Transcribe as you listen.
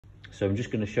So I'm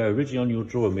just going to show, originally on your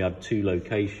drawing we had 2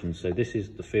 locations. So this is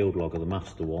the FieldLogger, the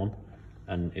master one,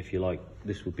 and if you like,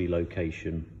 this would be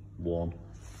location 1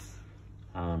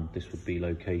 and this would be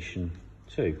location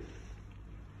 2.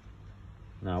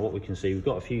 Now what we can see, we've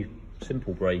got a few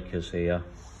simple breakers here,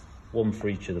 one for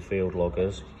each of the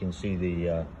FieldLoggers. You can see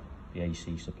the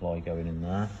AC supply going in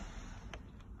there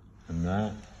and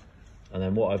there. And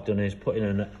then what I've done is put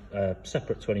in a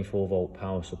separate 24 volt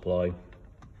power supply,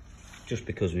 just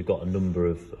because we've got a number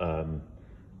of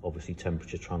obviously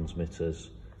temperature transmitters.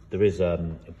 There is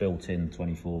a built-in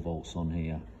 24 volts on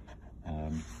here,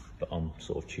 but I'm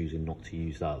sort of choosing not to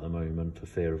use that at the moment for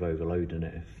fear of overloading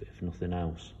it, if nothing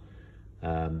else.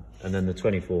 And then the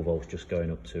 24 volts just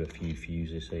going up to a few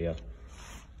fuses here,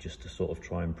 just to sort of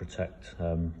try and protect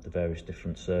the various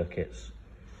different circuits.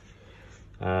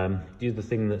 The other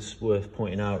thing that's worth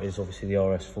pointing out is obviously the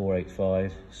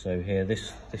RS485. So here,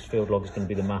 this FieldLogger is going to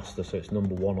be the master, so it's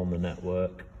number 1 on the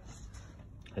network.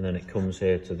 And then it comes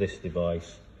here to this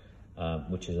device,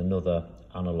 which is another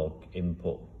analog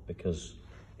input, because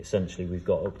essentially we've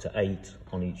got up to 8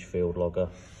 on each FieldLogger,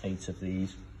 8 of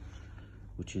these,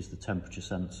 which is the temperature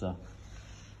sensor.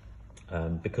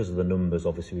 Because of the numbers,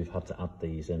 obviously we've had to add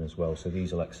these in as well, so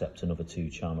these will accept another 2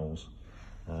 channels.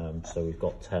 So we've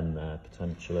got 10 there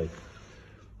potentially,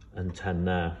 and 10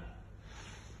 there.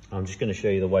 I'm just going to show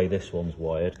you the way this one's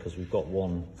wired, because we've got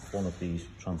one of these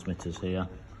transmitters here.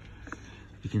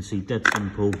 You can see dead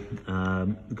simple.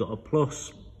 We've got a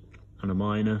plus and a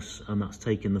minus, and that's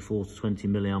taking the 4 to 20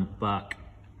 milliamp back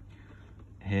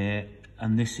here.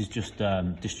 And this is just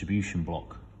distribution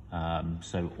block.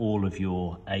 So all of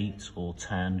your 8 or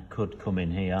 10 could come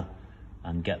in here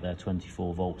and get their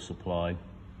 24 volt supply.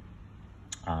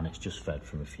 And it's just fed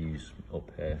from a fuse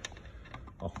up here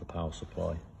off the power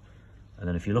supply. And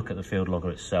then if you look at the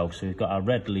FieldLogger itself, so we've got our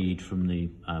red lead from the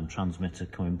transmitter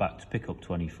coming back to pick up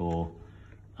 24,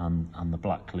 and the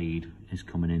black lead is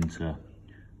coming into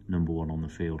number 1 on the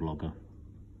FieldLogger,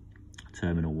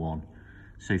 terminal 1.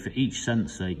 So for each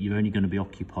sensor, you're only going to be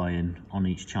occupying on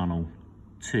each channel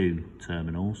 2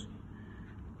 terminals.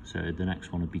 So the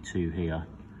next one would be 2 here.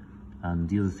 And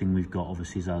the other thing we've got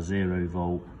obviously is our 0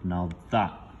 volt. Now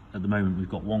that, at the moment, we've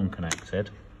got 1 connected,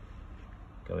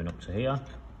 going up to here,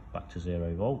 back to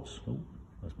 0 volts. Oh,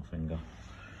 where's my finger?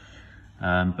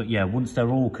 But yeah, once they're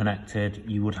all connected,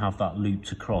 you would have that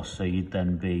looped across. So you'd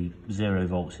then be 0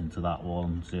 volts into that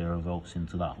one, 0 volts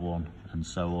into that one, and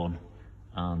so on.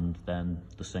 And then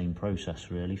the same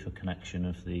process really for connection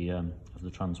of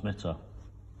the transmitter.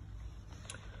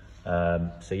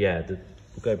 So yeah, we'll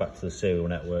go back to the serial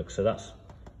network. So that's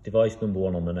device number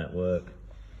 1 on the network,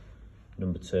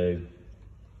 number 2,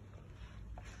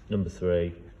 number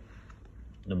 3,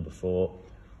 number 4,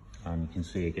 and you can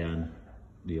see again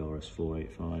the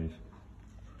RS485.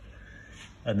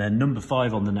 And then number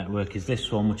 5 on the network is this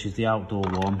one, which is the outdoor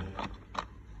one,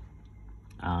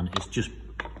 and it's just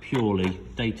purely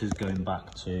data's going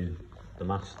back to the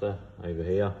master over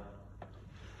here.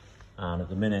 And at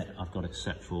the minute I've got it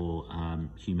set for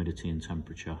humidity and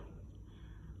temperature.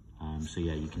 So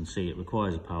yeah, you can see it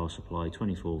requires a power supply,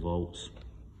 24 volts,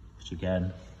 which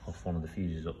again, off one of the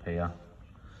fuses up here,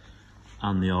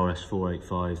 and the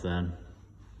RS485 then.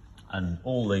 And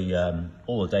all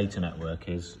the data network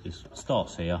is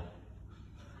starts here,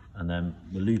 and then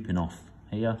we're looping off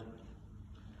here,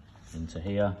 into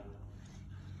here,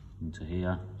 into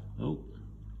here, oh,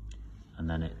 and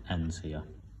then it ends here.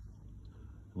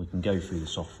 We can go through the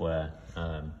software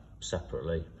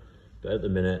separately, but at the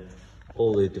minute,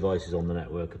 all the devices on the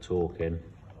network are talking.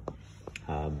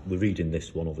 We're reading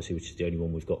this one, obviously, which is the only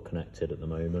one we've got connected at the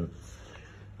moment.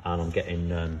 And I'm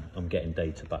getting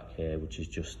data back here, which is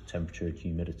just temperature and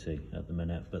humidity at the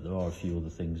minute, but there are a few other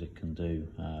things it can do,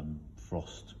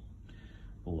 frost,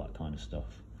 all that kind of stuff.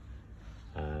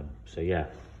 So yeah,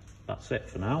 that's it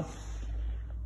for now.